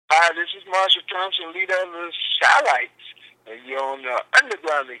Hi, this is Marshall Thompson, leader of the Satellites, and you're on the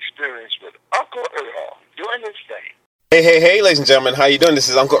Underground Experience with Uncle Earl, doing his thing. Hey, ladies and gentlemen, how you doing? This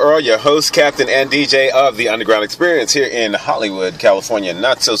is Uncle Earl, your host, captain, and DJ of the Underground Experience here in Hollywood, California.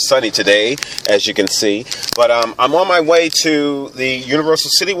 Not so sunny today, as you can see, but I'm on my way to the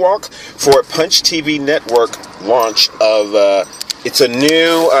Universal City Walk for Punch TV Network launch of, it's a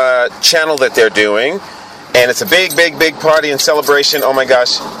new channel that they're doing, and it's a big party and celebration. Oh my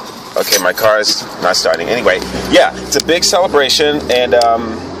gosh. Okay, my car is not starting. Anyway, yeah, it's a big celebration, and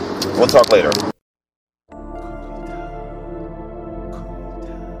we'll talk later.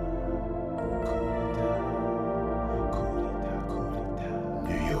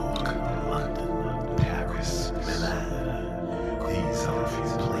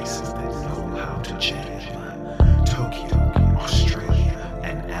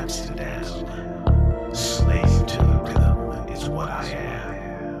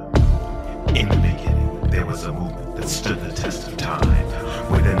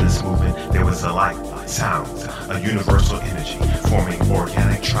 A universal energy forming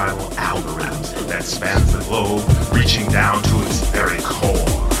organic tribal algorithms that spans the globe, reaching down to its very core.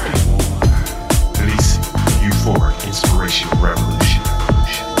 Releasing euphoric inspirational revolution.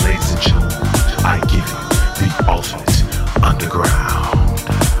 Ladies and gentlemen, I give you the ultimate underground.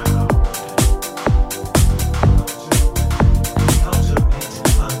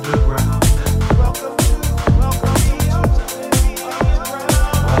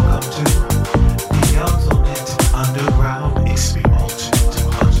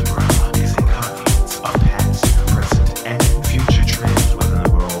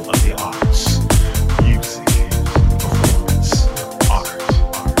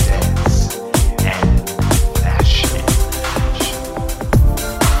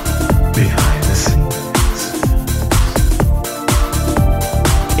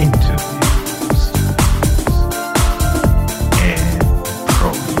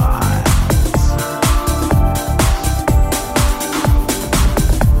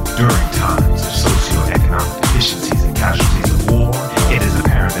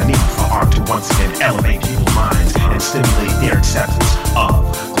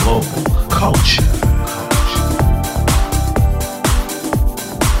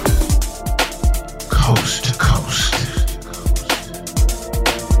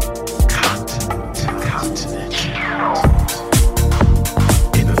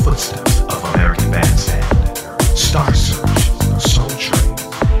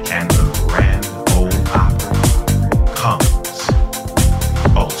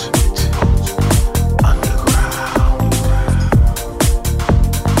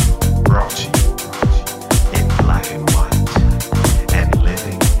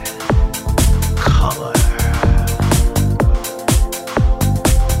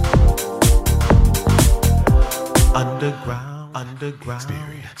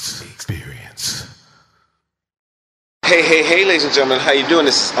 Hey, ladies and gentlemen, how you doing?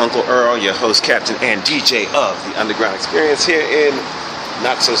 This is Uncle Earl, your host, captain, and DJ of the Underground Experience here in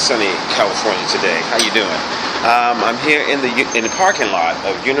not so sunny California today. How you doing? I'm here in the parking lot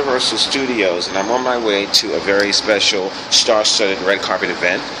of Universal Studios, and I'm on my way to a very special star-studded red carpet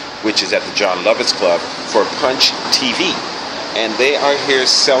event, which is at the John Lovitz Club for Punch TV, and they are here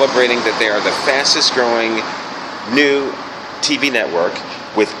celebrating that they are the fastest-growing new TV network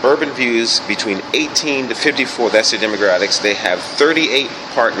with urban views between 18 to 54, that's their demographics. They have 38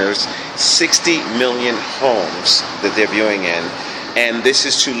 partners, 60 million homes that they're viewing in. And this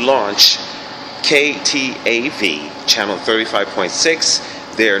is to launch KTAV, channel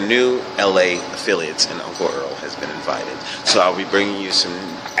 35.6, their new LA affiliates, and Uncle Earl has been invited. So I'll be bringing you some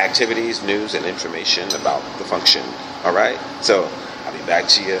activities, news, and information about the function. All right? So I'll be back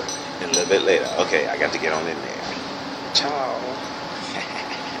to you in a little bit later. Okay, I got to get on in there. Ciao.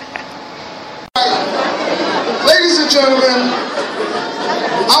 Ladies and gentlemen,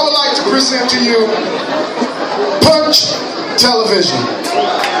 I would like to present to you Punch Television.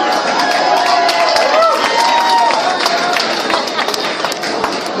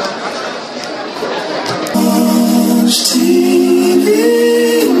 Punch TV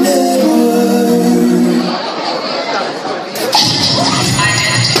Network.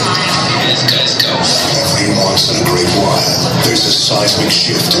 Let's go. Every once in a great while, there's a seismic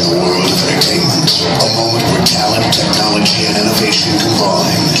shift in the world of entertainment. A moment where talent, technology, and innovation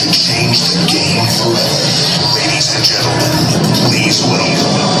combine to change the game forever. Ladies and gentlemen, please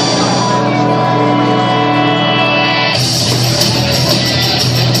welcome.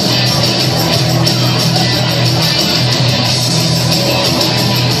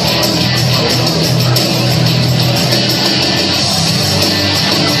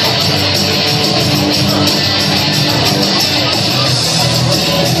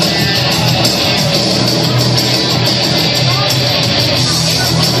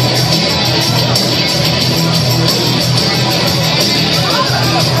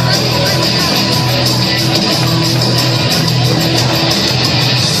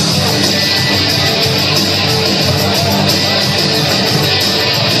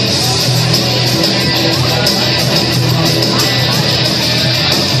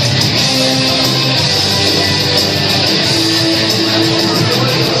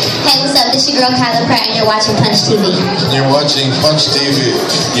 girl Kyla Pratt, and you're watching Punch TV. You're watching Punch TV.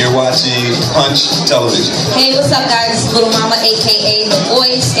 You're watching Punch Television. Hey, what's up, guys? It's Little Mama, a.k.a. The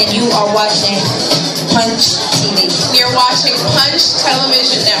Voice, and you are watching Punch TV. You're watching Punch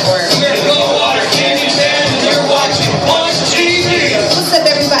Television Network. You're watching Punch TV. What's up,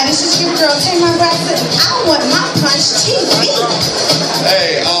 everybody? This is your girl, Tamar Braxton. I want my Punch TV.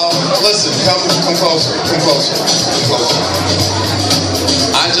 Hey, listen, come closer. Come closer.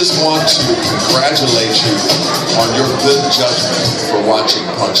 I just want to congratulate you on your good judgment for watching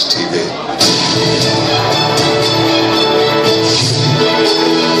Punch TV.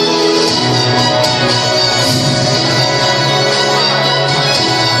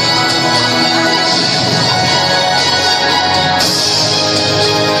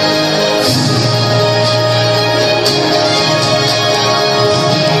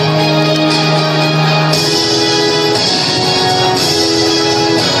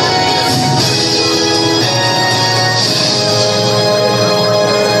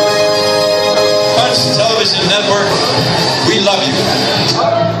 Network, we love you.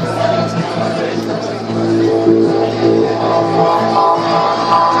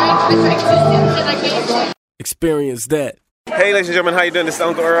 Experience that. Hey, ladies and gentlemen, how you doing? This is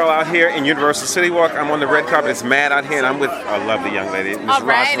Uncle Earl out here in Universal City Walk. I'm on the red carpet. It's mad out here, and I'm with a lovely young lady, Ms.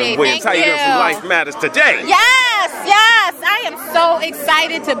 Rosalind Williams. How you doing from Life Matters today? Yes, I am so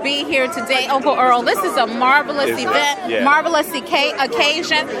excited to be here today, Uncle Earl. This is a marvelous event, marvelous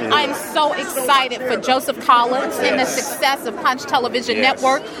occasion. I am so excited for Joseph Collins and the success of Punch Television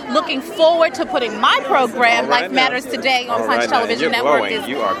Network. Looking forward to putting my program, Life Matters Today, on Punch Television Network.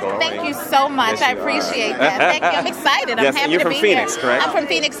 You are glowing. Thank you so much. I appreciate that. Thank you. I'm excited. I'm happy you're to from be Phoenix, here. correct? I'm from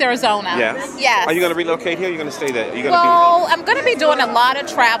Phoenix, Arizona. Yes. Are you going to relocate here? Or are you going to stay there? I'm going to be doing a lot of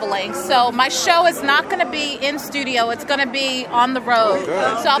traveling. So my show is not going to be in studio. It's going to be on the road.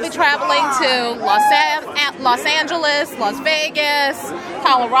 So I'll be traveling to Los Angeles, Las Vegas,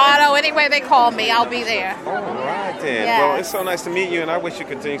 Colorado. Anywhere they call me, I'll be there. All right, then. Yes. Well, it's so nice to meet you, and I wish you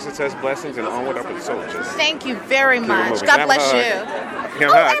continued success, blessings, and onward up with soldiers. Thank you very much. God bless you.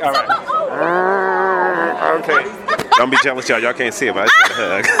 All right. Okay. Don't be jealous, y'all. Y'all can't see it, but I just got a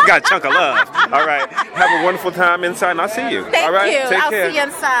hug. Got a chunk of love. All right. Have a wonderful time inside, and I'll see you. Thank all right? you. Take I'll care. see you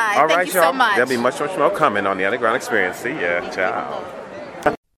inside. All Thank right, you y'all. so much. There'll be much more coming on the Underground Experience. See ya. Ciao.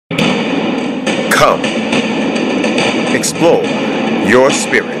 Come. Explore your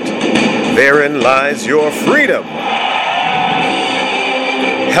spirit. Therein lies your freedom.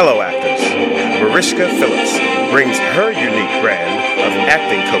 Hello, actors. Mariska Phillips brings her unique brand of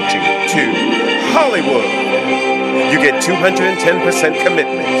acting coaching to Hollywood. You get 210%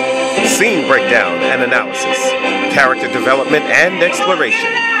 commitment, scene breakdown and analysis, character development and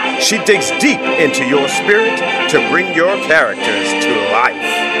exploration. She digs deep into your spirit to bring your characters to life.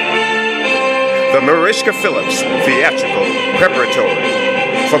 The Mariska Phillips Theatrical Preparatory.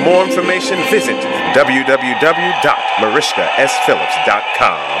 For more information, visit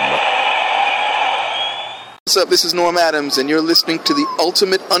www.mariskasphillips.com. What's up? This is Norm Adams, and you're listening to the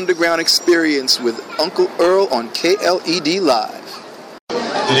Ultimate Underground Experience with Uncle Earl on KLED Live.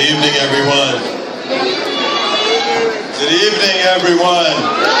 Good evening, everyone. Good evening, everyone.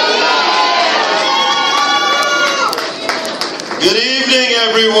 Good evening,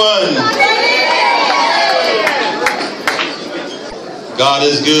 everyone. God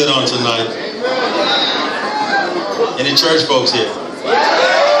is good on tonight. Any church folks here?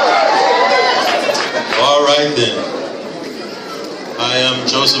 All right then. I am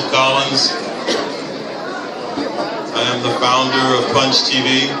Joseph Collins. I am the founder of Punch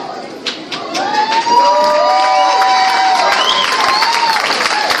TV.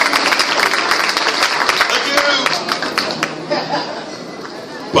 Thank you.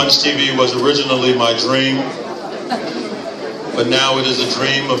 Punch TV was originally my dream, but now it is a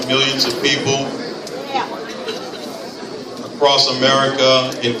dream of millions of people across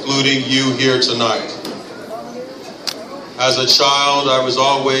America, including you here tonight. As a child, I was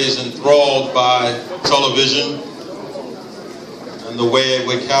always enthralled by television and the way it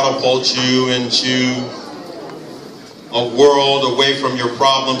would catapult you into a world away from your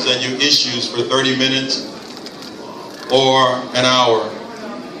problems and your issues for 30 minutes or an hour.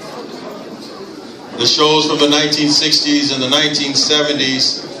 The shows from the 1960s and the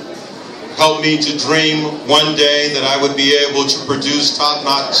 1970s helped me to dream one day that I would be able to produce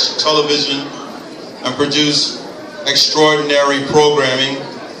top-notch television and produce extraordinary programming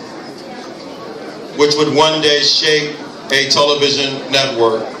which would one day shape a television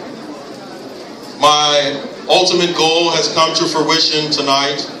network. My ultimate goal has come to fruition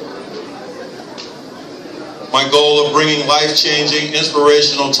tonight. my goal of bringing life-changing,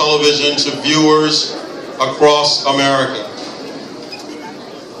 inspirational television to viewers across America.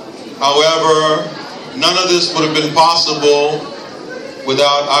 However, none of this would have been possible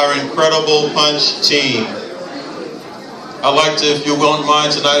without our incredible Punch team. I'd like to, if you won't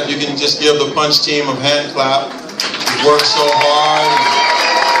mind tonight, if you can just give the Punch team a hand clap. You've worked so hard.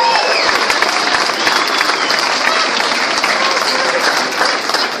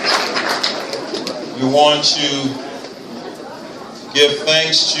 We want to give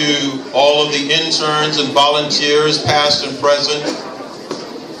thanks to all of the interns and volunteers, past and present.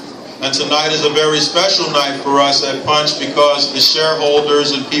 And tonight is a very special night for us at Punch because the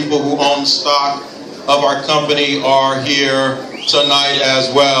shareholders and people who own stock of our company are here tonight as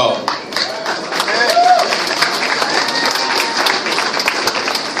well.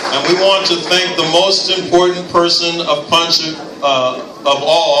 And we want to thank the most important person of Punch of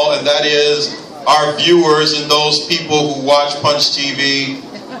all, and that is our viewers and those people who watch Punch TV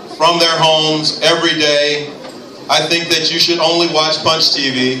from their homes every day. I think that you should only watch Punch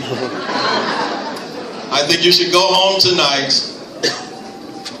TV. I think you should go home tonight,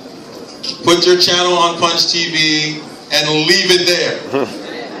 put your channel on Punch TV, and leave it there.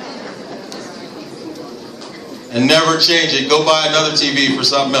 And never change it. Go buy another TV for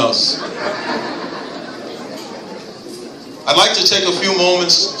something else. I'd like to take a few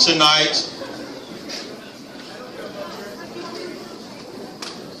moments tonight.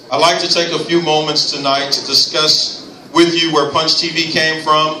 I'd like to take a few moments tonight to discuss with you where Punch TV came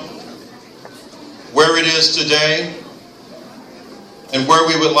from, where it is today, and where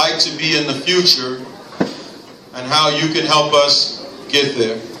we would like to be in the future, and how you can help us get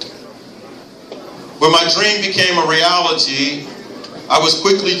there. When my dream became a reality, I was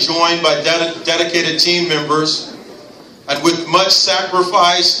quickly joined by dedicated team members, and with much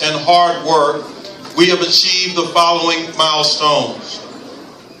sacrifice and hard work, we have achieved the following milestones.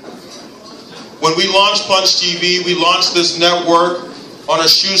 When we launched Punch TV, we launched this network on a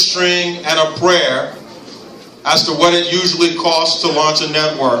shoestring and a prayer as to what it usually costs to launch a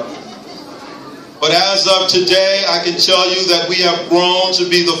network. But as of today, I can tell you that we have grown to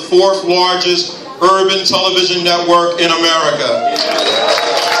be the 4th largest urban television network in America.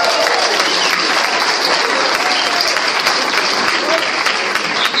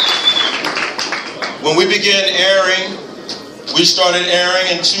 When we began airing, we started airing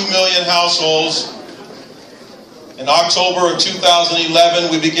in 2 million households. In October of 2011,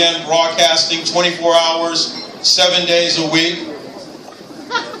 we began broadcasting 24 hours, 7 days a week.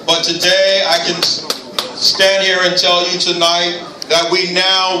 But today, I can stand here and tell you tonight that we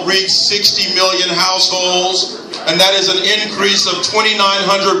now reach 60 million households, and that is an increase of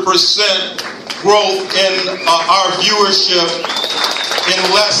 2,900% growth in our viewership in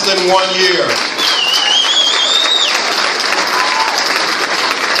less than 1 year.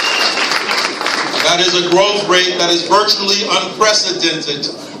 That is a growth rate that is virtually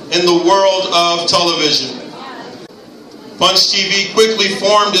unprecedented in the world of television. Punch TV quickly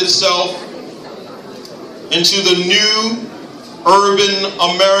formed itself into the new urban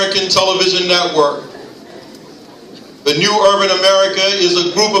American television network. The new urban America is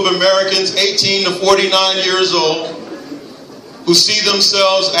a group of Americans 18 to 49 years old who see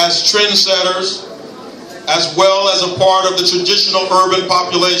themselves as trendsetters as well as a part of the traditional urban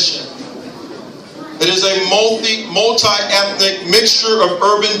population. It is a multi-ethnic mixture of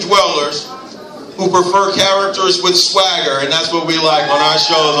urban dwellers who prefer characters with swagger, and that's what we like on our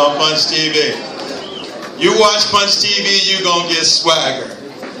shows on Punch TV. You watch Punch TV, you're going to get swagger.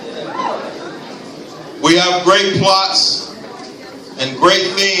 We have great plots and great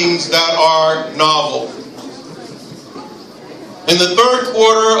themes that are novel. In the 3rd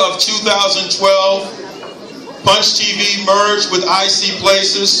quarter of 2012, Punch TV merged with IC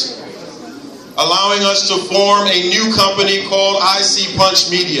Places, allowing us to form a new company called IC Punch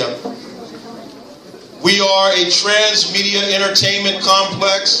Media. We are a transmedia entertainment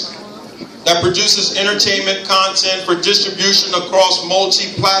complex that produces entertainment content for distribution across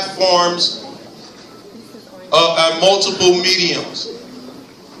multi-platforms and multiple mediums.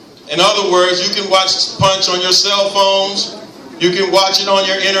 In other words, you can watch Punch on your cell phones, you can watch it on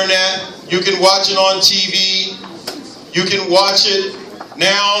your internet, you can watch it on TV, you can watch it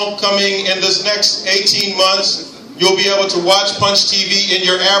now coming in this next 18 months, you'll be able to watch Punch TV in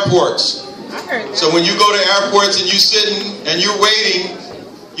your airports. So when you go to airports and you're sitting and you're waiting,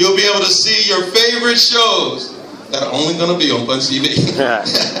 you'll be able to see your favorite shows that are only going to be on Punch TV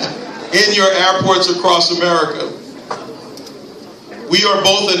in your airports across America. We are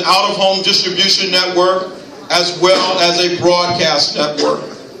both an out-of-home distribution network as well as a broadcast network.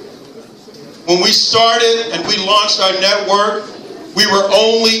 When we started and we launched our network, we were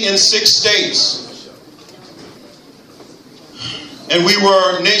only in 6 states. And we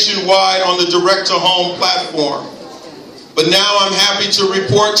were nationwide on the direct-to-home platform. But now I'm happy to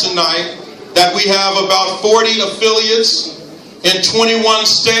report tonight that we have about 40 affiliates in 21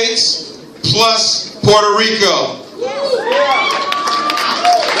 states, plus Puerto Rico.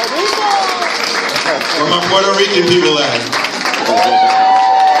 Where my Puerto Rican people at?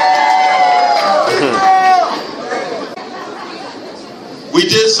 We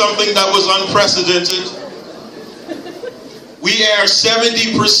did something that was unprecedented. We air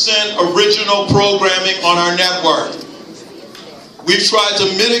 70% original programming on our network. We've tried to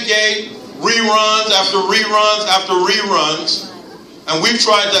mitigate reruns after reruns after reruns, and we've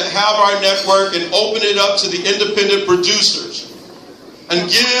tried to have our network and open it up to the independent producers and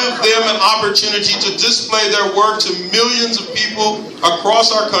give them an opportunity to display their work to millions of people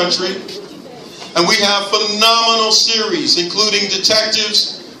across our country. And we have phenomenal series, including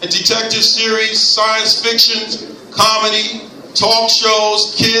detectives and detective series, science fiction, comedy, talk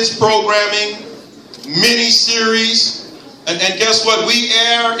shows, kids programming, mini-series. And guess what? We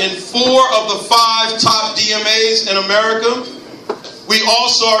air in 4 of the 5 top DMAs in America. We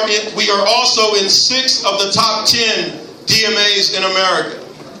are also in 6 of the top 10 DMAs in America.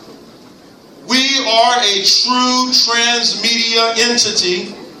 We are a true transmedia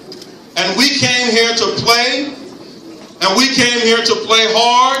entity, and we came here to play, and we came here to play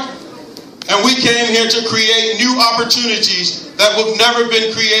hard, and we came here to create new opportunities that have never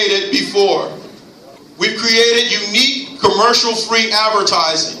been created before. We've created unique commercial-free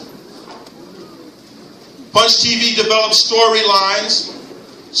advertising. Punch TV developed storylines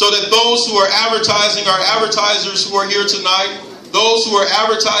so that those who are advertising, our advertisers who are here tonight, those who are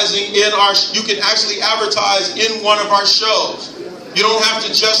advertising you can actually advertise in one of our shows. You don't have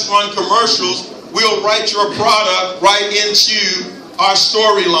to just run commercials. We'll write your product right into our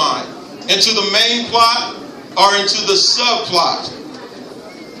storyline, into the main plot or into the subplot.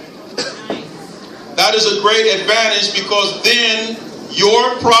 That is a great advantage because then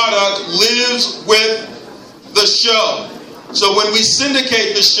your product lives with the show. So when we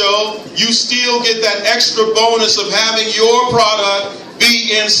syndicate the show, you still get that extra bonus of having your product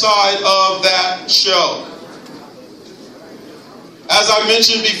be inside of that show. As I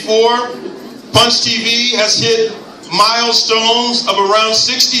mentioned before, Punch TV has hit milestones of around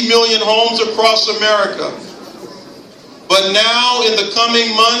 60 million homes across America. But now, in the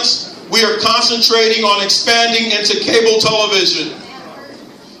coming months, we are concentrating on expanding into cable television.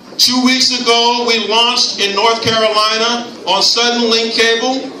 2 weeks ago, we launched in North Carolina on Suddenlink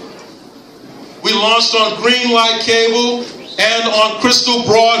Cable. We launched on Greenlight Cable and on Crystal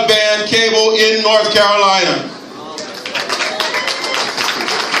Broadband Cable in North Carolina.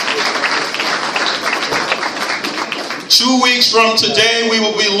 Two weeks from today, we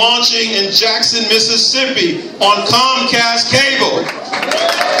will be launching in Jackson, Mississippi on Comcast Cable,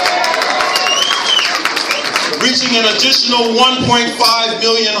 reaching an additional 1.5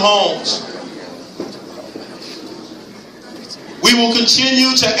 million homes. We will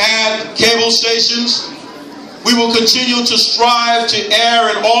continue to add cable stations. We will continue to strive to air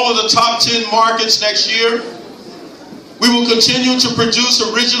in all of the top 10 markets next year. We will continue to produce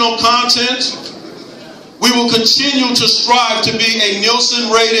original content. We will continue to strive to be a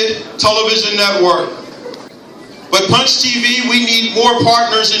Nielsen-rated television network. But Punch TV, we need more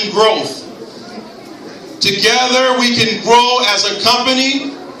partners in growth. Together, we can grow as a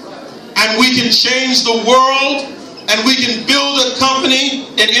company, and we can change the world, and we can build a company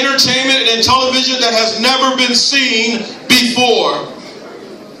in entertainment and in television that has never been seen before.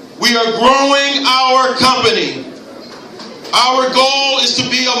 We are growing our company. Our goal is to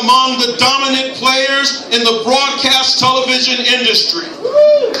be among the dominant players in the broadcast television industry.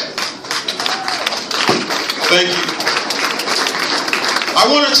 Thank you.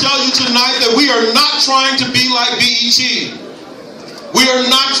 I want to tell you tonight that we are not trying to be like BET. We are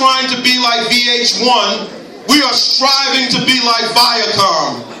not trying to be like VH1. We are striving to be like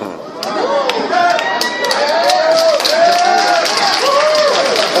Viacom.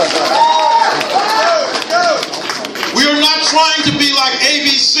 We are not trying to be like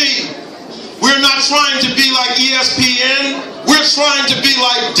ABC. We're not trying to be like ESPN. We're trying to be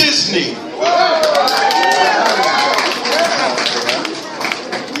like Disney.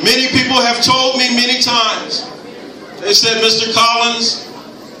 Many people have told me many times, they said, Mr. Collins,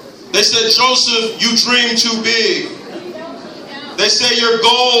 they said, Joseph, you dream too big. They say your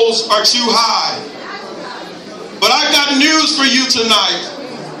goals are too high. But I've got news for you tonight,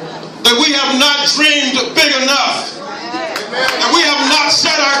 that we have not dreamed big enough. And we have not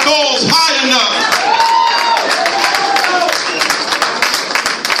set our goals high enough.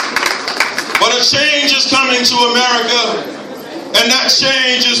 America, and that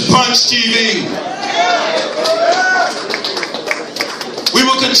change is Punch TV. We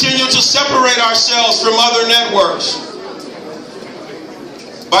will continue to separate ourselves from other networks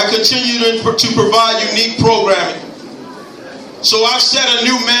by continuing to provide unique programming. So I've set a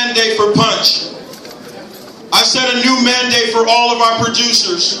new mandate for Punch. I've set a new mandate for all of our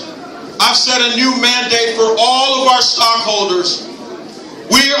producers. I've set a new mandate for all of our stockholders.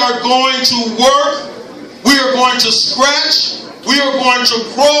 We are going to work, we are going to scratch, we are going to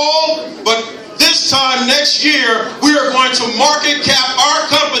crawl, but this time next year, we are going to market cap our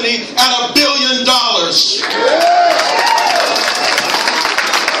company at $1 billion.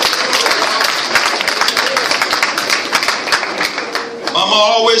 Mama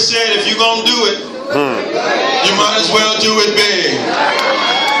always said, if you're going to do it, you might as well do it big.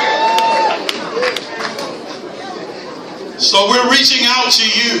 So we're reaching out to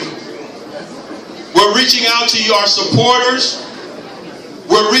you. We're reaching out to you, our supporters.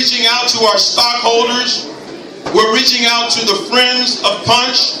 We're reaching out to our stockholders. We're reaching out to the friends of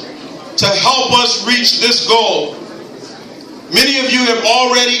Punch to help us reach this goal. Many of you have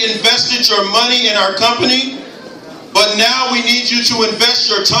already invested your money in our company, but now we need you to invest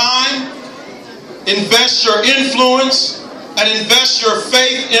your time, invest your influence, and invest your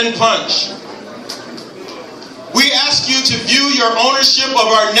faith in Punch. We ask you to view your ownership of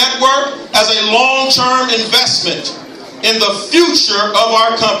our network as a long-term investment in the future of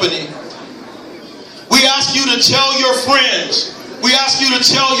our company. We ask you to tell your friends. We ask you to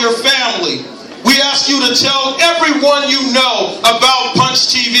tell your family. We ask you to tell everyone you know about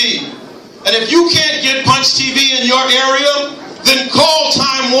Punch TV. And if you can't get Punch TV in your area, then call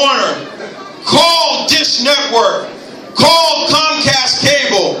Time Warner, call Dish Network, call Comcast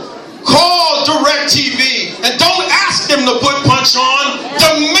Cable, call DirecTV, and don't ask them to put Punch on,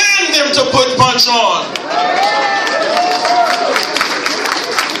 demand them to put Punch on.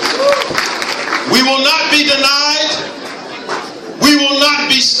 We will not be denied. We will not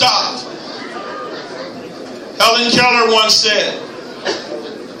be stopped. Helen Keller once said,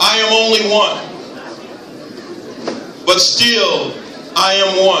 I am only one, but still I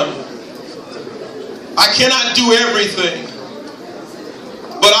am one. I cannot do everything,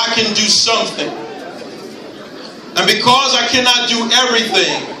 but I can do something. And because I cannot do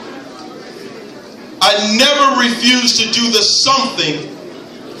everything, I never refuse to do the something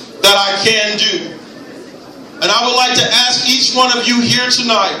that I can do. And I would like to ask each one of you here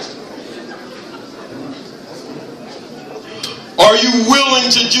tonight, are you willing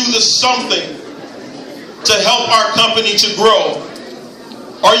to do the something to help our company to grow?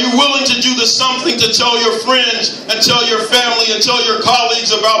 Are you willing to do the something to tell your friends and tell your family and tell your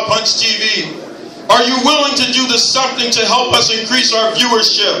colleagues about Punch TV? Are you willing to do the something to help us increase our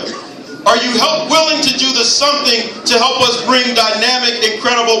viewership? Are you willing to do the something to help us bring dynamic,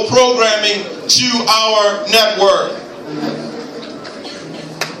 incredible programming to our network?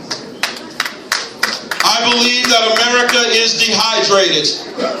 I believe that America is dehydrated.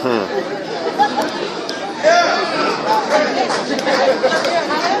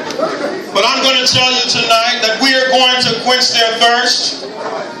 But I'm going to tell you tonight that we are going to quench their thirst.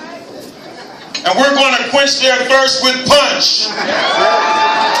 And we're going to quench their thirst with Punch.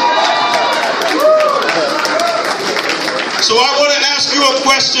 So I want to ask you a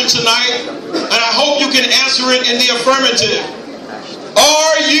question tonight, and I hope you can answer it in the affirmative.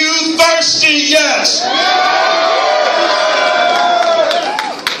 Are you thirsty yet?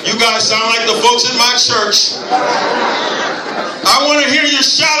 You guys sound like the folks in my church. I want to hear you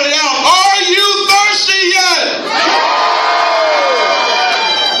shout it out. Are you thirsty yet?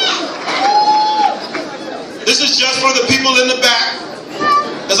 This is just for the people in the back,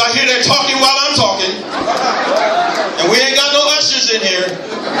 as I hear they're talking while I'm talking. And we ain't got no ushers in here.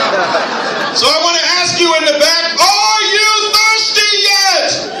 So I want to ask you in the back, are you thirsty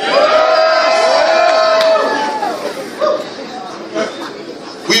yet?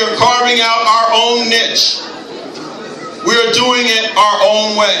 We are carving out our own niche. We are doing it our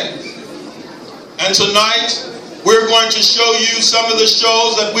own way. And tonight, we're going to show you some of the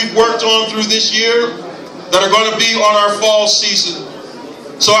shows that we've worked on through this year that are going to be on our fall season.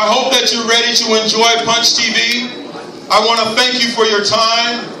 So I hope that you're ready to enjoy Punch TV. I want to thank you for your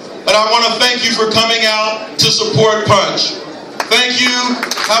time, and I want to thank you for coming out to support Punch. Thank you.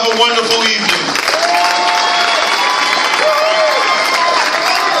 Have a wonderful evening.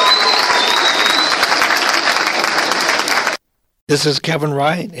 This is Kevin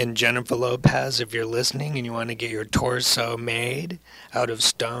Wright and Jennifer Lopez. If you're listening and you want to get your torso made out of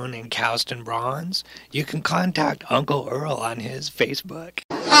stone and cast in bronze, you can contact Uncle Earl on his Facebook.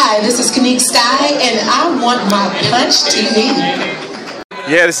 Hi, this is Kanique Sky, and I want my Punch TV.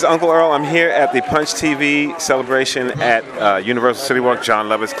 Yeah, this is Uncle Earl. I'm here at the Punch TV celebration at Universal City Walk, John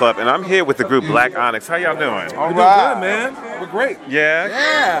Lovitz Club, and I'm here with the group Black Onyx. How y'all doing? All right. We're good, man. We're great. Yeah?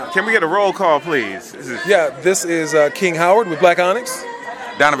 Yeah. Can we get a roll call, please? This is King Howard with Black Onyx.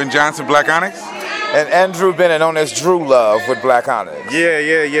 Donovan Johnson, Black Onyx. And Andrew Bennett, known as Drew Love, with Black Onyx. Yeah.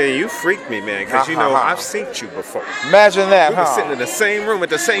 You freaked me, man, because you know I've seen you before. Imagine that, we were sitting in the same room at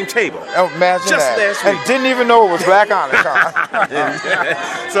the same table. Oh, imagine just that. Last week. And didn't even know it was Black Onyx,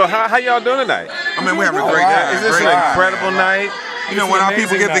 So how y'all doing tonight? I mean, we're having a great time. Is this an incredible night? You know, when our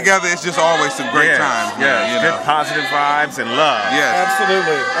people get together, it's just always some great times. Yeah, good positive vibes and love. Yes.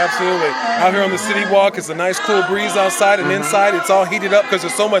 Absolutely. Out here on the City Walk, it's a nice cool breeze outside, and inside it's all heated up because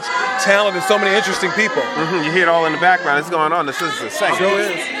there's so much talent and so many interesting people. You hear it all in the background. It's going on. This is the second. Sure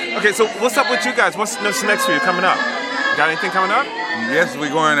is. Okay, so what's up with you guys? What's next for you coming up? Got anything coming up? Yes,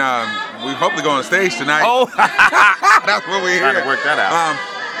 we're going. We hope to go on stage tonight. Oh, that's what we're trying to work that out.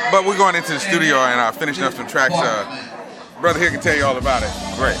 But we're going into the studio and finishing up some tracks. Brother here can tell you all about it.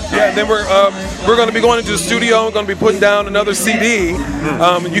 Great. Yeah, then we're going to be going into the studio. We're going to be putting down another CD. You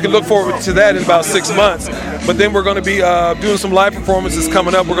can look forward to that in about 6 months. But then we're going to be doing some live performances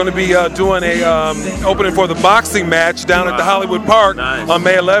coming up. We're going to be doing a opening for the boxing match down at the Hollywood Park on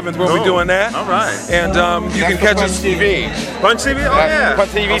May 11th. We'll be doing that. All right. And you can catch us. TV. Punch TV? Oh, yeah. Punch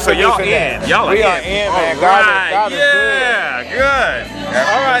TV. So y'all in. We are in, man. All God right. is Good.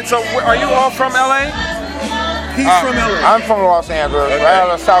 All right. So are you all from LA? He's from LA. I'm from Los Angeles, right out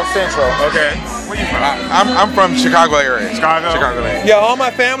of South Central. Okay. Where you from? I'm from Chicago area. Chicagoland. Yeah, all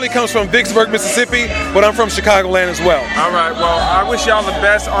my family comes from Vicksburg, Mississippi, but I'm from Chicagoland as well. All right. Well, I wish y'all the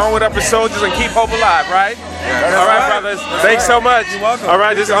best. Onward, up with soldiers, and keep hope alive, right? Yeah, all right, brothers. Thanks so much. You're welcome. All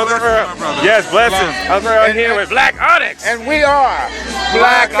right, this is Uncle Earl. Yes, blessings. Uncle Earl here with Black Onyx. And we are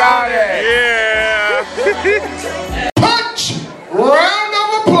Black Onyx. Yeah. Punch! Round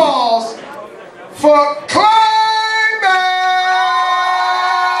of applause for Climax!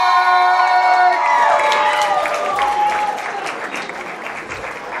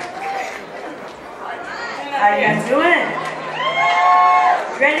 How you guys doing?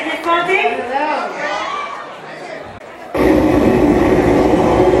 Ready to get funky? Hello.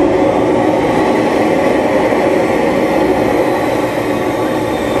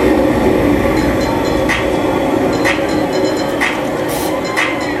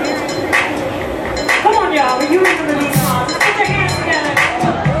 Come on, y'all. Are you ready for these songs? Let's put your hands together.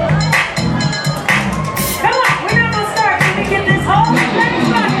 Come on. We're not going to start. Let me get this whole thing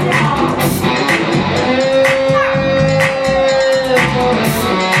started, y'all. Nobody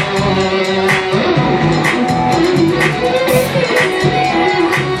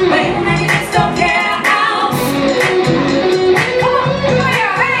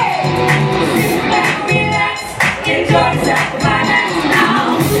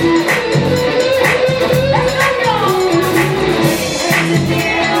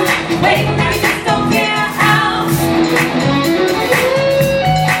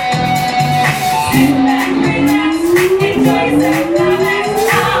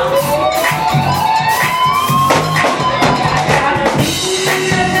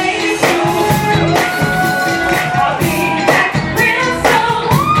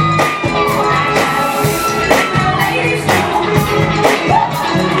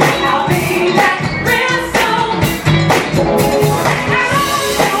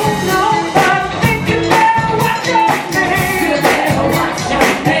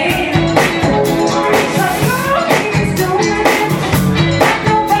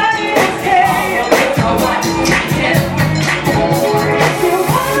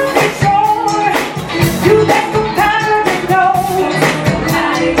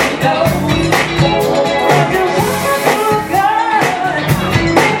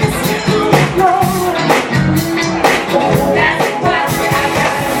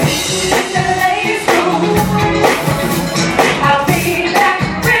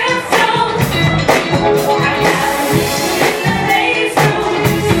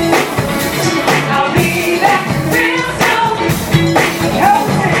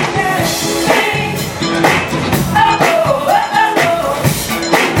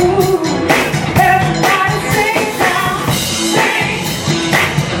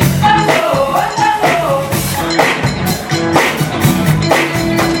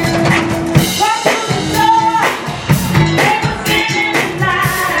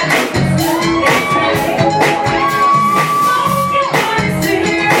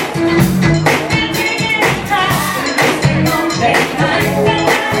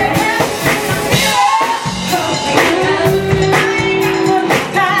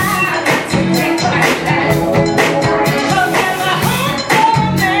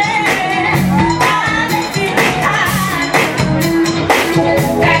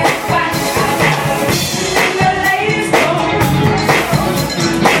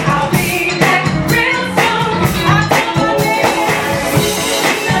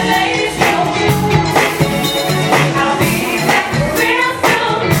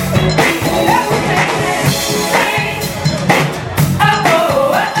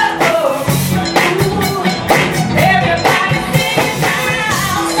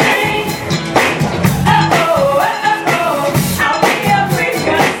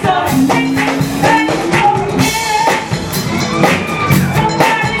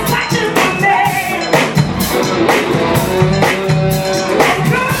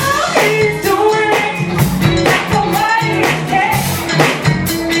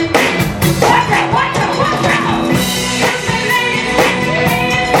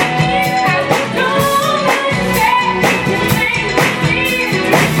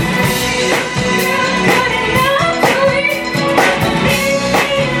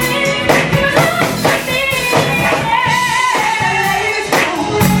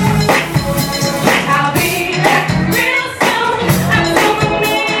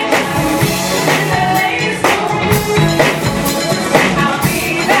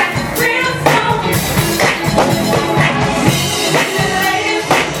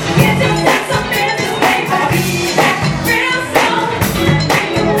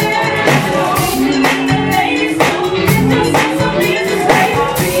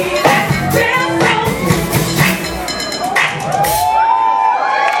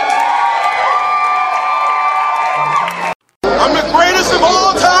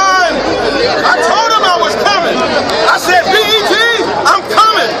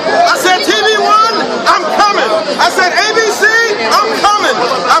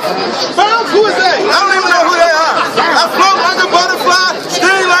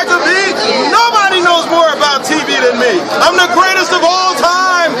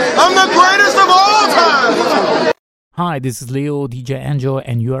Hi, this is Leo, DJ Angel,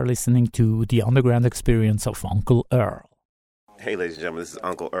 and you are listening to The Underground Experience of Uncle Earl. Hey, ladies and gentlemen, this is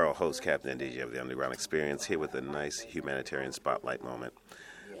Uncle Earl, host, captain, and DJ of The Underground Experience, here with a nice humanitarian spotlight moment.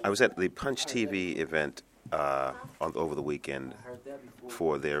 I was at the Punch TV event over the weekend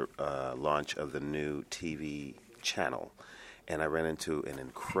for their launch of the new TV channel, and I ran into an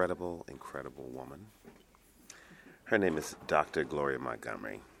incredible woman. Her name is Dr. Gloria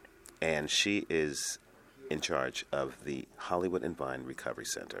Montgomery, and she is in charge of the Hollywood and Vine Recovery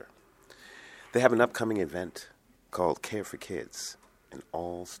Center. They have an upcoming event called Care for Kids, an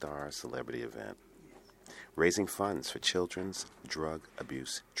all-star celebrity event, raising funds for children's drug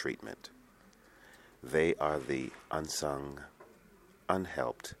abuse treatment. They are the unsung,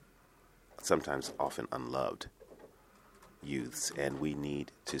 unhelped, sometimes often unloved youths, and we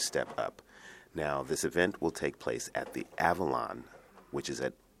need to step up. Now, this event will take place at the Avalon, which is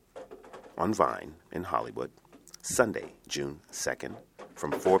on Vine in Hollywood, Sunday, June 2nd,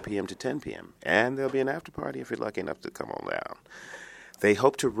 from 4 p.m. to 10 p.m. And there'll be an after party if you're lucky enough to come on down. They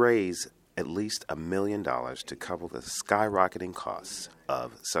hope to raise at least $1 million to cover the skyrocketing costs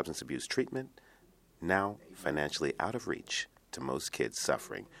of substance abuse treatment, now financially out of reach to most kids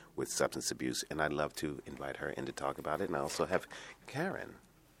suffering with substance abuse. And I'd love to invite her in to talk about it. And I also have Karen.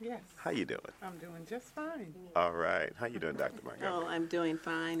 Yes. How you doing? I'm doing just fine. All right. How you doing, Dr. Montgomery? Oh, I'm doing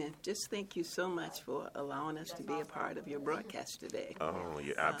fine, and just thank you so much for allowing us to be a part of your broadcast today. Oh,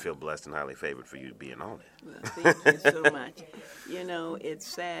 yeah, I feel blessed and highly favored for you being on it. Well, thank you so much. You know,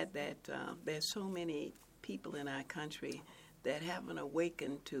 it's sad that there's so many people in our country that haven't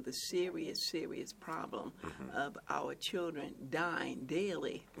awakened to the serious problem of our children dying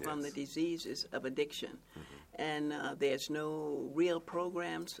daily from the diseases of addiction. And there's no real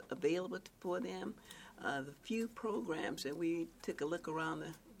programs available for them. The few programs, and we took a look around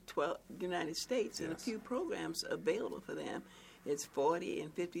the United States, and a few programs available for them, it's $40,000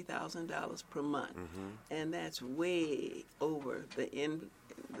 and $50,000 per month, and that's way over the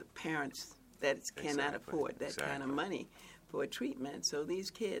parents that cannot afford that kind of money for treatment. So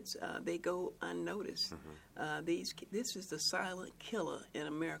these kids, they go unnoticed. This is the silent killer in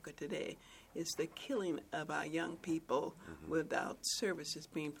America today. It's the killing of our young people without services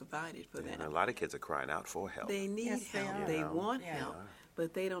being provided for them. And a lot of kids are crying out for help. They need help. They want help,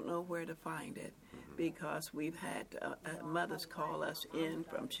 but they don't know where to find it because we've had mothers call us in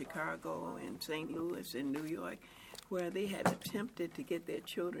from Chicago and St. Louis and New York where they had attempted to get their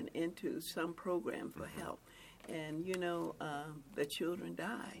children into some program for help. And, you know, the children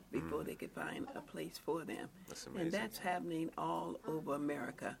died before they could find a place for them. That's amazing. And that's happening all over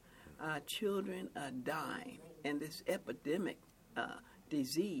America. Children are dying, and this epidemic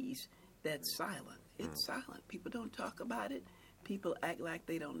disease that's silent. It's silent. People don't talk about it. People act like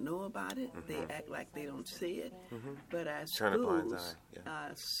they don't know about it. They act like they don't see it. But our schools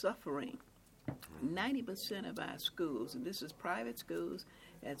are suffering. 90% of our schools, and this is private schools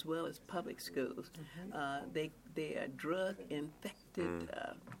as well as public schools, they are drug-infected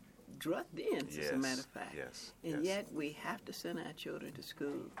drug dens, as a matter of fact. And yet we have to send our children to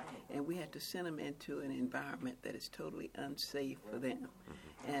school, and we have to send them into an environment that is totally unsafe for them.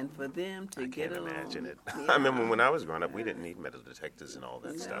 And for them to get along. I can't imagine it. I remember when I was growing up, we didn't need metal detectors and all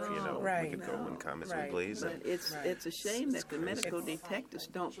that stuff, you know. We could go and come as we please. But it's a shame that the medical detectives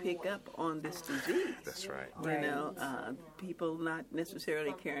don't pick up on this disease. That's right. You know, people not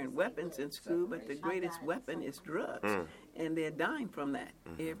necessarily carrying weapons in school, but the greatest weapon is drugs. And they're dying from that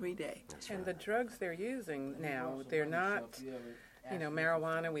every day. And the drugs they're using now, they're not, you know,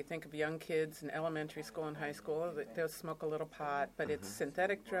 marijuana. We think of young kids in elementary school and high school, they'll smoke a little pot, but it's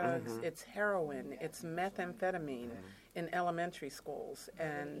synthetic drugs, it's heroin, it's methamphetamine in elementary schools.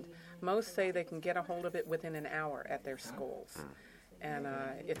 And most say they can get a hold of it within an hour at their schools. And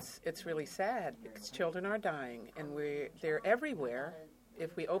it's really sad because children are dying, and they're everywhere.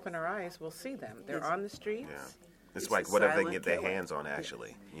 If we open our eyes, we'll see them. They're on the streets. It's like whatever they can get their hands on,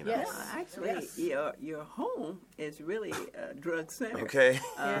 actually. You know? Actually, your home is really a drug center. Okay,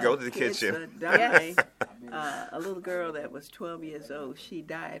 go to the kitchen. Kids dying. A little girl that was 12 years old, she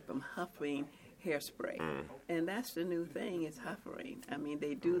died from huffing hairspray. And that's the new thing, is huffing. I mean,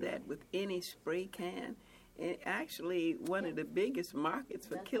 they do that with any spray can. And actually, one of the biggest markets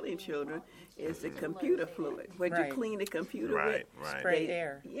for killing children is the computer fluid. What you clean the computer with. Spray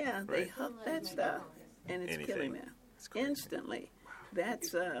air. Yeah, they huff that stuff. And it's killing them instantly.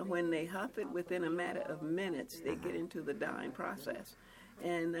 That's when they huff it within a matter of minutes, they get into the dying process.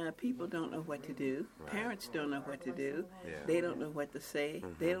 And people don't know what to do. Parents don't know what to do. They don't know what to say.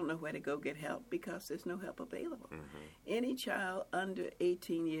 They don't know where to go get help because there's no help available. Any child under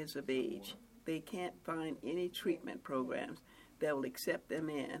 18 years of age, they can't find any treatment programs that will accept them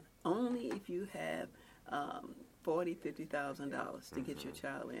in, only if you have $40,000-$50,000 to get your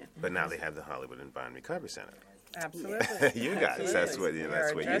child in. But now they have the Hollywood and Vine Recovery Center. Absolutely. You guys, Absolutely.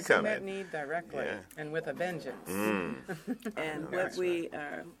 that's where you come that in. need directly and with a vengeance. And what we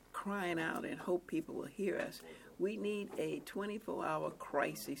are crying out and hope people will hear us, we need a 24-hour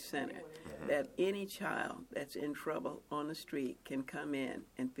crisis center that any child that's in trouble on the street can come in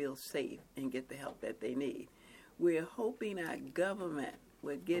and feel safe and get the help that they need. We're hoping our government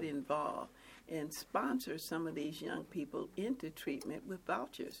would get involved and sponsor some of these young people into treatment with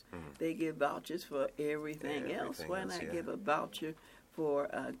vouchers. They give vouchers for everything else. Why not give a voucher for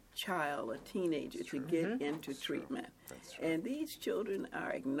a child, a teenager, to get into treatment? And these children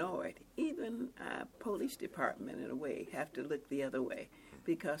are ignored. Even our police department, in a way, have to look the other way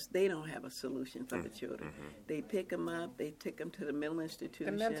because they don't have a solution for the children. They pick them up, they take them to the mental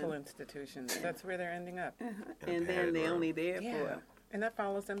institution. The mental institutions, that's where they're ending up. And then they're only there for... And that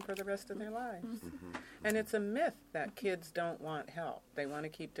follows them for the rest of their lives. And it's a myth that kids don't want help. They want to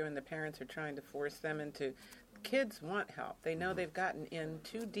keep doing, the parents are trying to force them into, kids want help. They know they've gotten in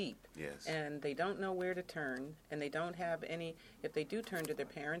too deep. And they don't know where to turn. And they don't have any, if they do turn to their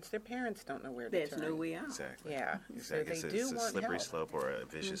parents don't know where to turn. There's no way out. Exactly. Yeah. Exactly. So they do it's a want slippery help. slope or a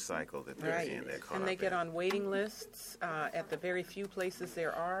vicious cycle that they're in. They're caught and they up get in. on waiting lists at the very few places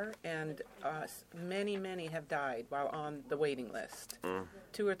there are, and many, many have died while on the waiting list.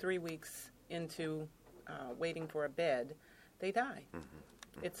 2 or 3 weeks into waiting for a bed, they die.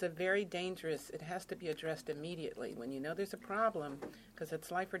 It's a very dangerous, it has to be addressed immediately when you know there's a problem, because it's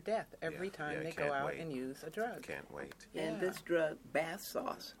life or death every time they go out and use a drug. Can't wait. And this drug, bath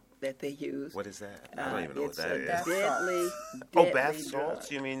sauce, that they use. What is that? I don't even know what that is. It's a deadly bath drug.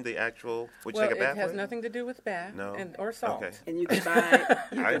 salts? You mean the actual, what you Well, take a bath it has with? nothing to do with bath or salt. Okay. And you can buy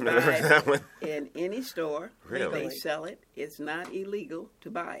I've never heard that one. in any store. Really? They sell it. It's not illegal to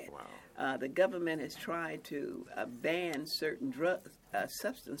buy it. Wow. The government has tried to ban certain drugs,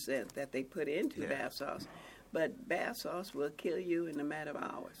 substances that they put into bath sauce. But bath sauce will kill you in a matter of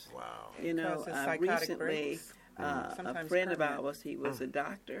hours. Wow. You know, recently, a friend of ours, he was a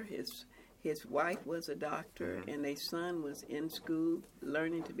doctor. His wife was a doctor, and their son was in school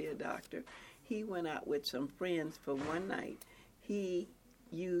learning to be a doctor. He went out with some friends for one night. He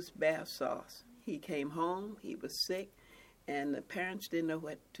used bath sauce. He came home. He was sick, and the parents didn't know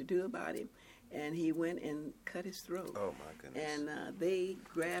what to do about him. And he went and cut his throat. Oh, my goodness. And they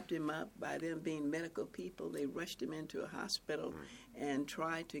grabbed him up. By them being medical people, they rushed him into a hospital and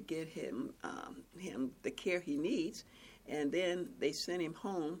tried to get him the care he needs. And then they sent him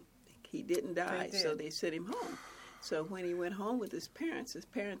home. He didn't die, so they sent him home. So when he went home with his parents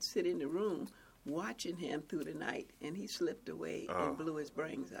sit in the room watching him through the night, and he slipped away and blew his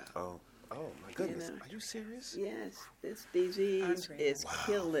brains out. Oh, my goodness. Are you serious? Yes. This disease is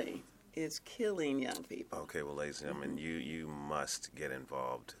killing. It's killing young people. Okay, well, ladies and gentlemen, you must get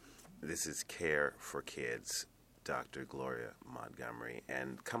involved. This is Care for Kids, Dr. Gloria Montgomery.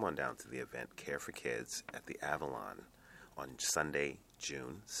 And come on down to the event, Care for Kids, at the Avalon on Sunday,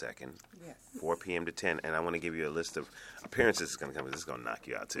 June 2nd, 4 p.m. to 10. And I want to give you a list of appearances that's going to come. This is going to knock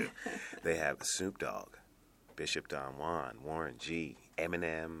you out, too. They have Snoop Dogg, Bishop Don Juan, Warren G.,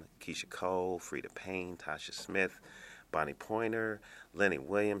 Eminem, Keisha Cole, Frida Payne, Tasha Smith, Bonnie Pointer, Lenny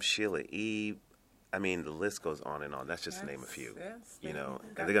Williams, Sheila E. I mean, the list goes on and on. That's just to name a few. You know,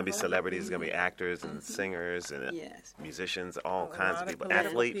 they're going to be celebrities, they're going to be actors and singers and musicians, all kinds of people,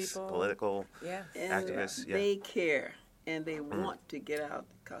 athletes, political activists. And they care and they want to get out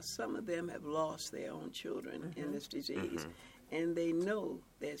because some of them have lost their own children in this disease. And they know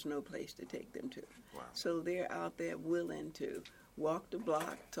there's no place to take them to. So they're out there willing to walk the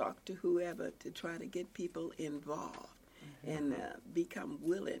block, talk to whoever to try to get people involved and become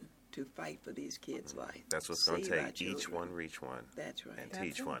willing to fight for these kids' life. That's what's going to take. Each one, reach one. That's right. And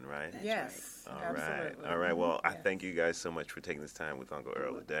teach one, right? Yes. All right. All right. Well, I thank you guys so much for taking this time with Uncle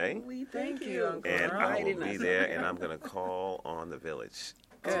Earl today. We thank you, Uncle Earl. And I will be there, and I'm going to call on the village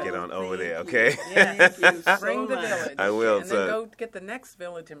to get on over there, you. okay? Thank you so Bring the village. I will. And then go get the next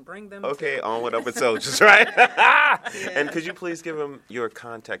village and bring them to. Onward, upward, soldiers, right? And could you please give them your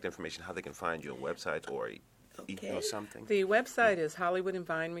contact information, how they can find you, a website or something? The website is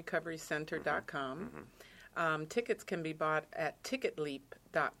HollywoodandVineRecoveryCenter.com. Tickets can be bought at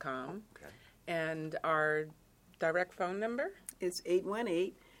ticketleap.com. And our direct phone number? It's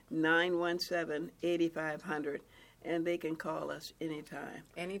 818-917-8500. And they can call us anytime.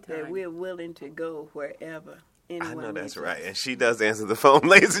 Anytime. We're willing to go wherever anyone I know that's needs right. us. And she does answer the phone,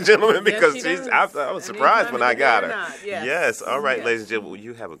 ladies and gentlemen, because Yes, she I does. was surprised when I got her. Yes. All right, Yes. ladies and gentlemen, well,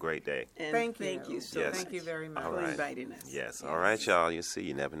 you have a great day. And Thank you so Yes. much Thank you very much All for right. inviting us. Yes. All right, y'all. You see,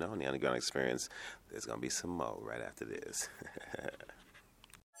 you never know in the Underground Experience. There's going to be some more right after this.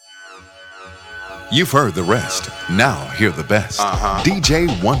 You've heard the rest. Now hear the best. DJ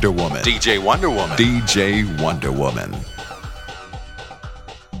Wonder Woman. DJ Wonder Woman. DJ Wonder Woman.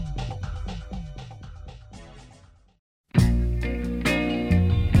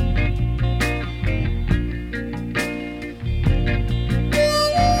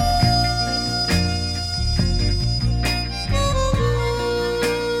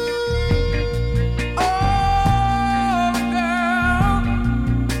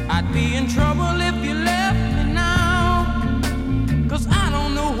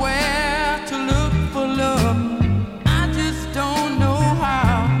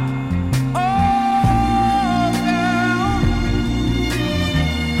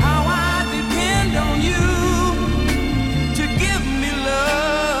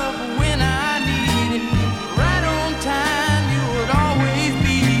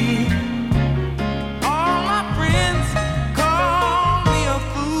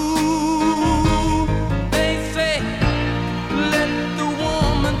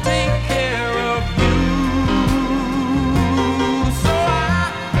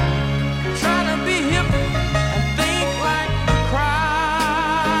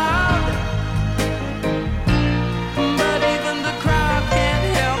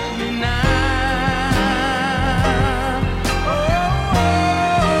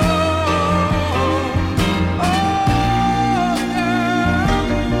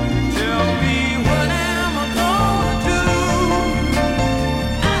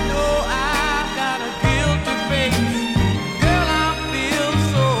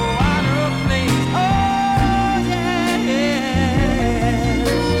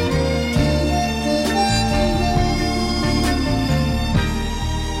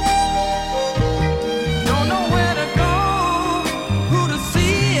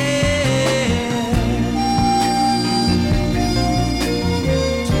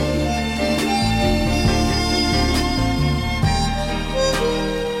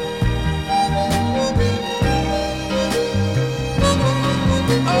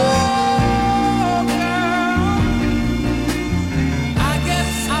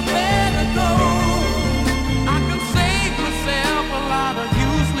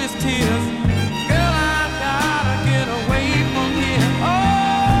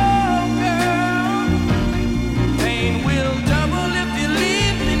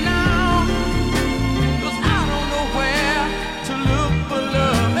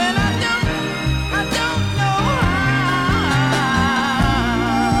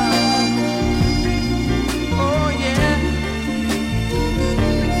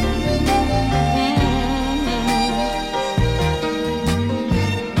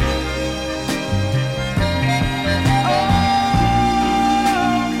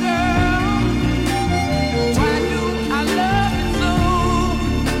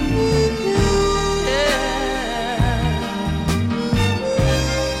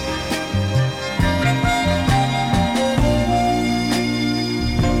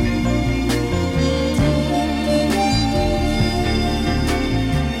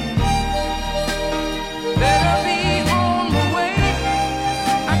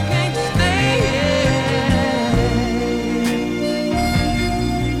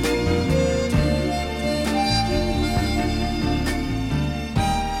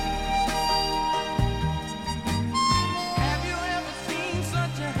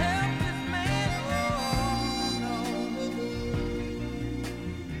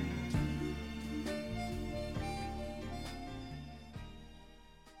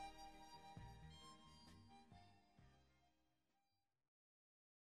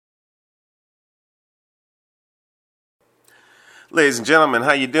 Ladies and gentlemen,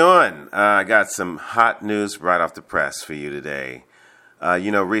 how you doing? I got some hot news right off the press for you today.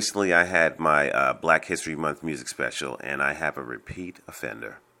 Recently I had my Black History Month music special, and I have a repeat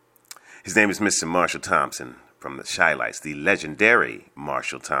offender. His name is Mr. Marshall Thompson from the Shy-Lights, the legendary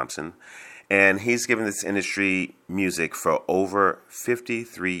Marshall Thompson. And he's given this industry music for over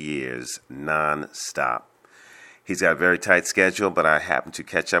 53 years, non-stop. He's got a very tight schedule, but I happened to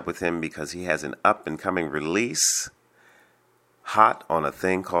catch up with him because he has an up-and-coming release, Hot on a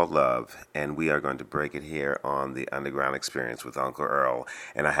Thing Called Love, and we are going to break it here on the Underground Experience with Uncle Earl,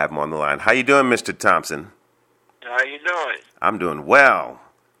 and I have him on the line. How you doing, Mr. Thompson? How you doing? I'm doing well.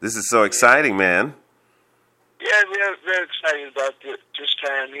 This is so exciting, man. Yeah, we're very excited about this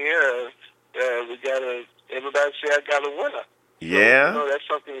time here. We got a everybody say I got a winner. Yeah. So, that's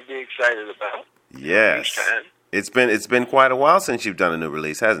something to be excited about. Yes. It's been quite a while since you've done a new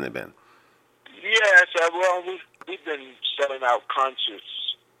release, hasn't it been? Yes. Well, we've been selling out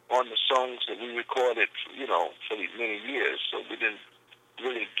concerts on the songs that we recorded, for many years. So we didn't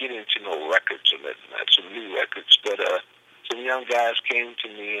really get into no records or not some new records, but some young guys came to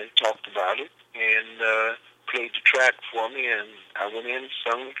me and talked about it and played the track for me, and I went in and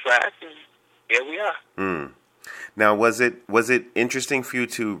sung the track, and here we are. Mm. Now, was it interesting for you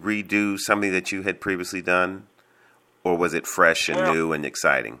to redo something that you had previously done, or was it fresh and new and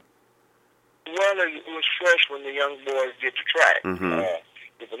exciting? Well, it was fresh when the young boys did the track. Mm-hmm.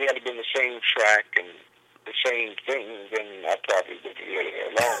 If it had been the same track and the same thing, then I probably would have let it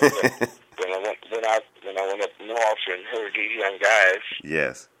alone. But when I went up north and heard these young guys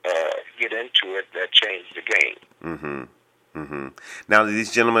get into it, that changed the game. Mm-hmm. Mm-hmm. Now,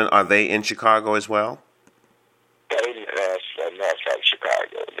 these gentlemen, are they in Chicago as well? They north side of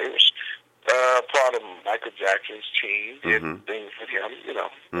Chicago. They was part of Michael Jackson's team. Did things with him,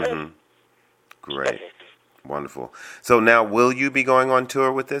 Mm-hmm. Great. Wonderful. So now, will you be going on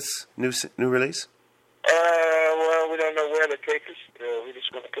tour with this new release? Well, we don't know where to take us. We're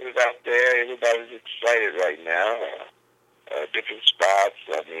just going to put it out there. Everybody's excited right now. Different spots.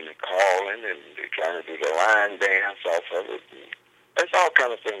 I mean, they're calling and they're trying to do the line dance off of it. And there's all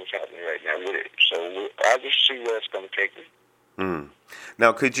kind of things happening right now with it. So I'll just see where it's going to take me. Mm.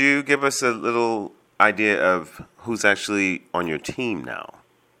 Now, could you give us a little idea of who's actually on your team now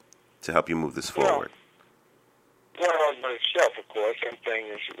to help you move this forward? Well, myself, of course. Everything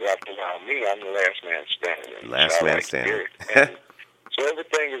is wrapped around me. I'm the last man standing. Last man standing. So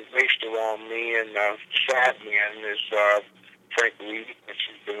everything is based around me, and side man is Frank Reed, which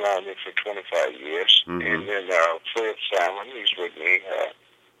has been around me for 25 years. Mm-hmm. And then Fred Salmon, he's with me.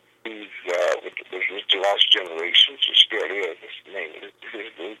 He's with the Lost Generations. He still is. His name is his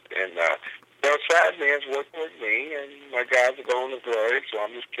group. And side man's working with me, and my guys are going to glory, so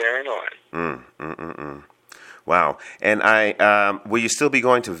I'm just carrying on. Wow. And will you still be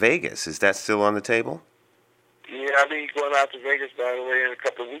going to Vegas? Is that still on the table? Yeah, I'll be going out to Vegas, by the way, in a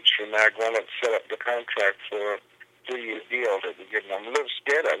couple of weeks from now. Going up to set up the contract for a 3-year deal that we're getting. I'm a little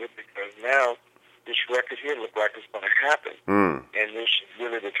scared of it because now this record here looks like it's going to happen. And this is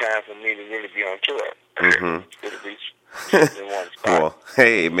really the time for me to really be on tour. Well,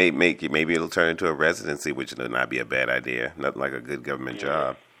 hey, maybe it'll turn into a residency, which will not be a bad idea. Nothing like a good government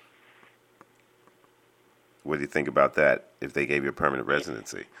job. What do you think about that, if they gave you a permanent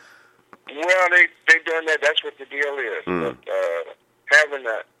residency? Well, they done that. That's what the deal is. But having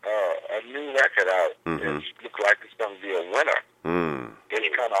a new record out looks like it's going to be a winner.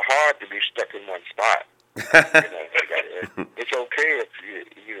 It's kind of hard to be stuck in one spot. It's okay if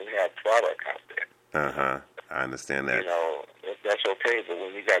you don't have product out there. I understand that. That's okay. But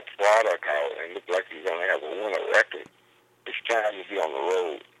when you got product out and look like you're going to have a winner record, it's time to be on the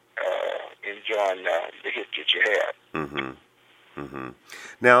road. Enjoying the hit that you have.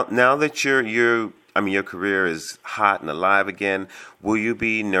 Now that your career is hot and alive again, will you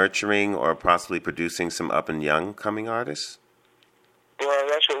be nurturing or possibly producing some up and young coming artists? Well,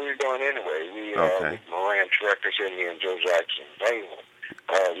 that's what we're doing anyway. With Moran Records and me and Joe Jackson label,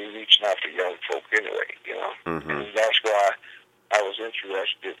 we reaching out to young folk anyway, And that's why I was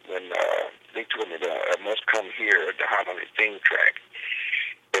interested when they told me that I must come here to Harmony theme track.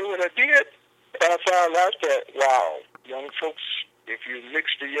 And when I did, I found out that, wow, young folks, if you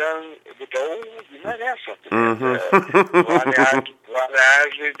mix the young with the old, you might have something. Ronnie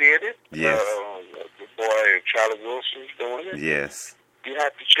Isley did it. Yes. The boy Charlie Wilson's doing it. Yes. You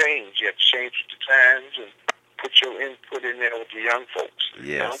have to change. You have to change with the times and put your input in there with the young folks.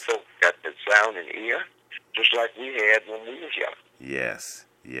 Yes. Young folks got that sound and ear, just like we had when we was young. Yes,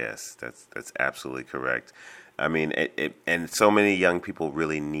 that's absolutely correct. I mean, and so many young people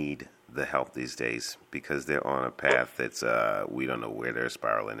really need the help these days because they're on a path that's we don't know where they're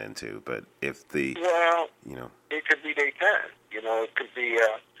spiraling into. But if it could be daytime. It could be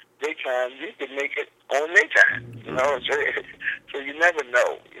daytime. You could make it on daytime. So you never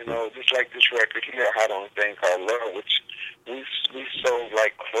know. Just like this record here, Hot on a Thing Called Love, which we sold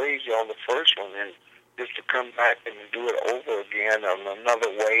like crazy on the first one, and just to come back and do it over again on another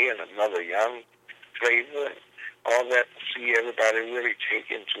way and another young flavor, and all that, to see everybody really take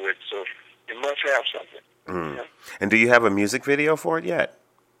into it. So it must have something. And do you have a music video for it yet?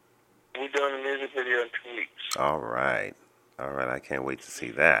 We're doing a music video in 2 weeks. All right. I can't wait to see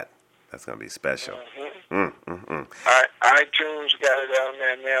that. That's going to be special. iTunes got it out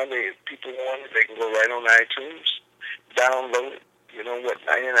there now. People want it. They can go right on iTunes, download it.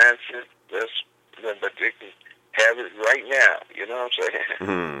 99 cents. That's but they can have it right now. You know what I'm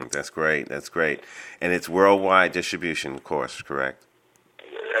saying? That's great. That's great. And it's worldwide distribution, of course, correct?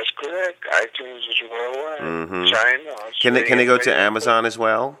 That's correct. iTunes is worldwide. China. Can they go to Amazon as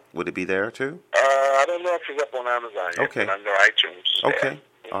well? Would it be there too? I don't know if it's up on Amazon yet. Okay. But I know iTunes is there. Okay.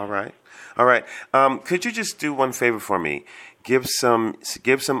 All right. All right. Could you just do one favor for me? Give some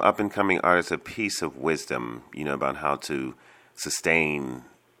up and coming artists a piece of wisdom, about how to sustain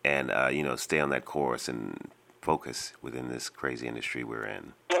and stay on that course and focus within this crazy industry we're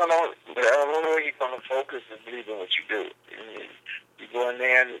in. Well, the only way you're going to focus is believe in what you do. You go in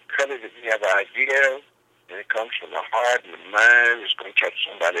there and cut it if you have an idea, and it comes from the heart and the mind, it's going to touch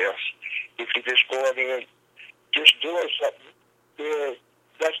somebody else. If you just go in there, just doing something,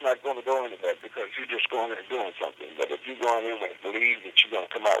 that's not going to go anywhere because you're just going in and doing something. But if you go in there and believe that you're going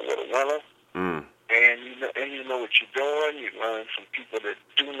to come out with a winner, and you know what you're doing, you learn from people that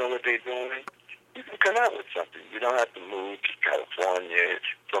do know what they're doing, you can come out with something. You don't have to move to California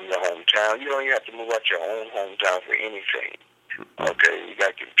from your hometown. You don't even have to move out your own hometown for anything. Okay, you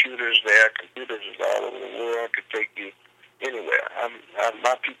got computers there. Computers is all over the world. Could take you anywhere.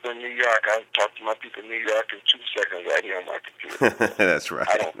 My people in New York, I talk to my people in New York in 2 seconds right here on my computer. That's right.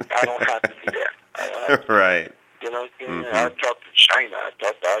 I don't have to do that. Right. You know, I talk to China. I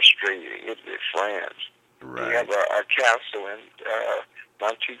talk to Australia, Italy, France. Right. We have our castle in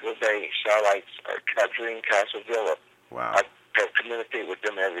Montego Bay, Starlights, Catherine Castle Villa. Wow. I communicate with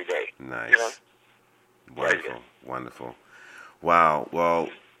them every day. Nice. You know? Wonderful. Right. Wonderful. Wow. Well,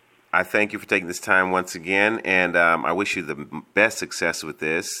 I thank you for taking this time once again, and I wish you the best success with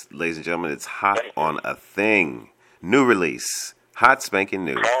this. Ladies and gentlemen, it's Hot on a Thing. New release. Hot spanking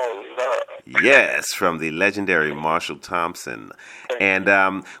new. Yes, from the legendary Marshall Thompson.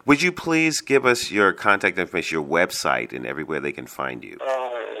 And would you please give us your contact information, your website, and everywhere they can find you?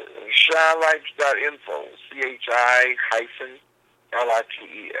 Shinelights.info. CHI-LITES.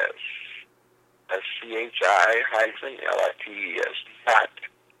 That's CHI-LITES.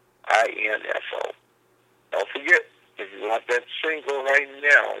 .info. Don't forget, if you want that single right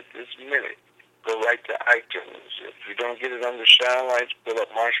now, at this minute, go right to iTunes. If you don't get it under Shine Lights, pull up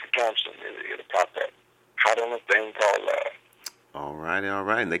Marshall Thompson. It'll pop up. Hot on a Thing Called Love. All right.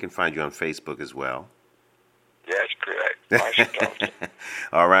 And they can find you on Facebook as well. That's correct. Marshall Thompson.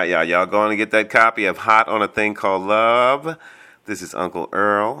 All right, y'all. Y'all go on and get that copy of Hot on a Thing Called Love. This is Uncle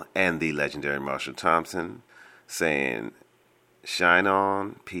Earl and the legendary Marshall Thompson saying, shine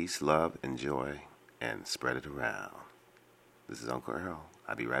on, peace, love, and joy, and spread it around. This is Uncle Earl.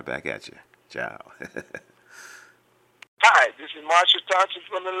 I'll be right back at you. Ciao. Hi, this is Marshall Thompson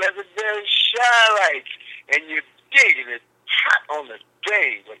from the legendary Shine Lights, and you're digging it hot on the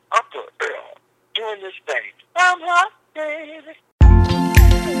thing with Uncle Earl doing this thing. I'm hot, baby.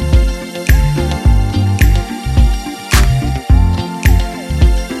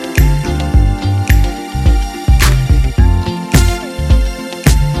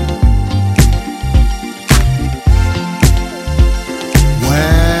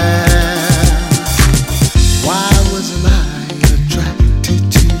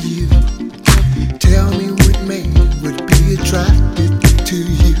 Attracted to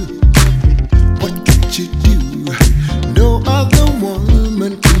you. What did you do? No other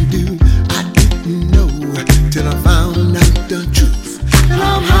woman can do. I didn't know till I found out the truth. And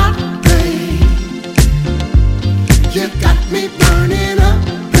I'm hot, babe. You got me burning up,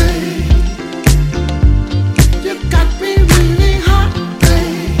 babe. You got me really hot,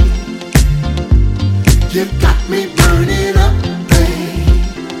 babe. You got me burning up,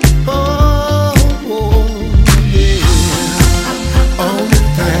 babe. Oh.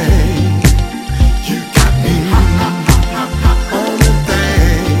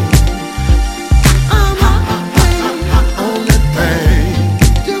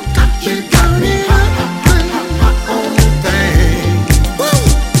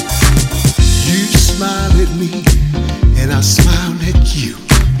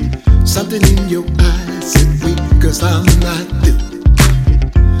 Something in your eyes said wait, 'cause I'm not through.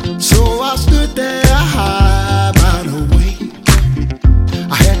 So I stood there high by the way.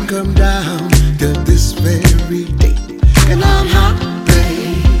 I hadn't come down till this very day. And I'm hot,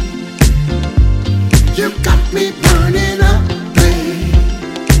 babe. You got me burning up, babe.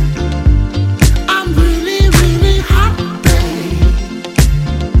 I'm really, really hot, babe.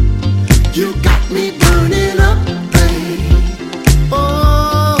 You got me burning up, babe. Oh.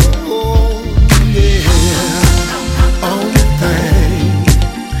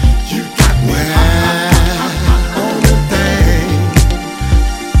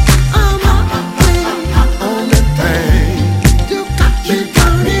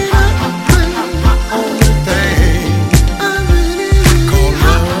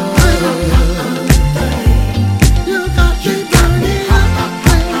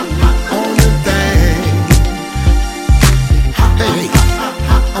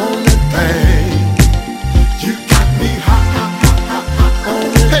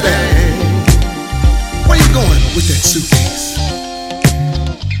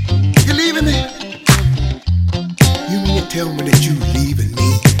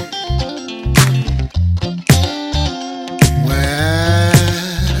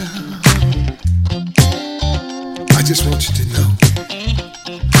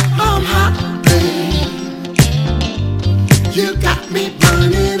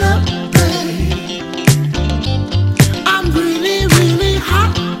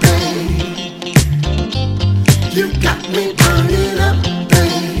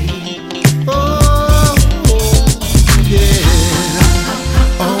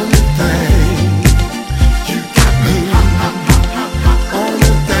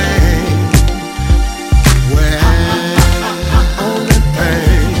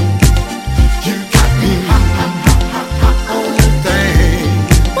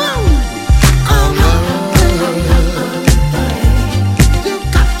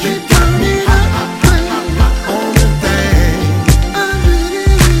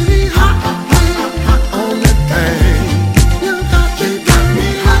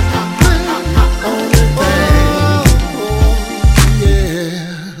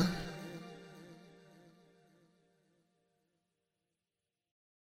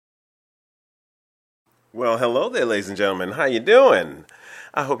 Well, hello there, ladies and gentlemen. How you doing?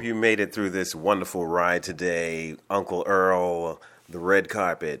 I hope you made it through this wonderful ride today. Uncle Earl, the red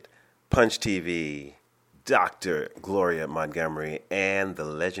carpet, Punch TV, Dr. Gloria Montgomery, and the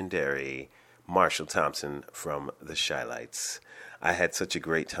legendary Marshall Thompson from the Shylights. I had such a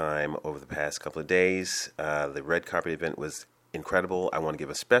great time over the past couple of days. The red carpet event was incredible. I want to give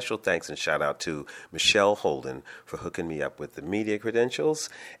a special thanks and shout out to Michelle Holden for hooking me up with the media credentials,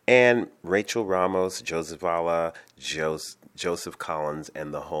 and Rachel Ramos, Joseph Vala, Joseph Collins,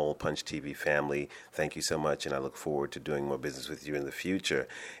 and the whole Punch TV family. Thank you so much, and I look forward to doing more business with you in the future.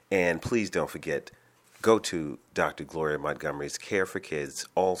 And please don't forget, go to Dr. Gloria Montgomery's Care for Kids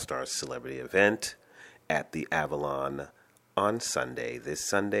All-Star Celebrity event at the Avalon on Sunday,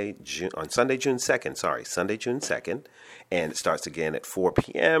 Sunday, June 2nd, and it starts again at 4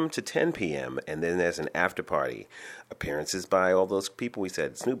 p.m. to 10 p.m., and then there's an after party. Appearances by all those people we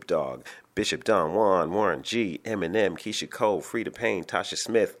said: Snoop Dogg, Bishop Don Juan, Warren G, Eminem, Keisha Cole, Frida Payne, Tasha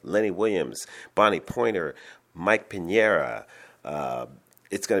Smith, Lenny Williams, Bonnie Pointer, Mike Pinera.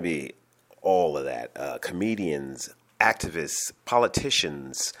 It's going to be all of that. Comedians, activists,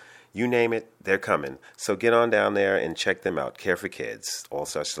 politicians, you name it, they're coming. So get on down there and check them out. Care for Kids,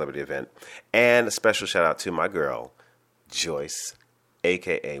 All-Star Celebrity Event. And a special shout out to my girl, Joyce,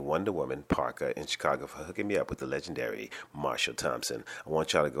 a.k.a. Wonder Woman Parker in Chicago, for hooking me up with the legendary Marshall Thompson. I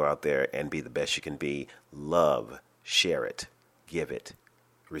want y'all to go out there and be the best you can be. Love, share it, give it,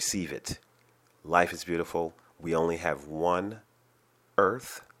 receive it. Life is beautiful. We only have one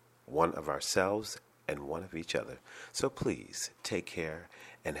earth, one of ourselves, and one of each other. So please take care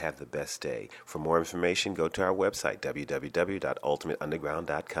and have the best day. For more information, go to our website,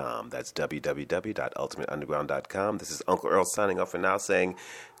 www.ultimateunderground.com. That's www.ultimateunderground.com. This is Uncle Earl signing off for now, saying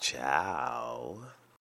ciao.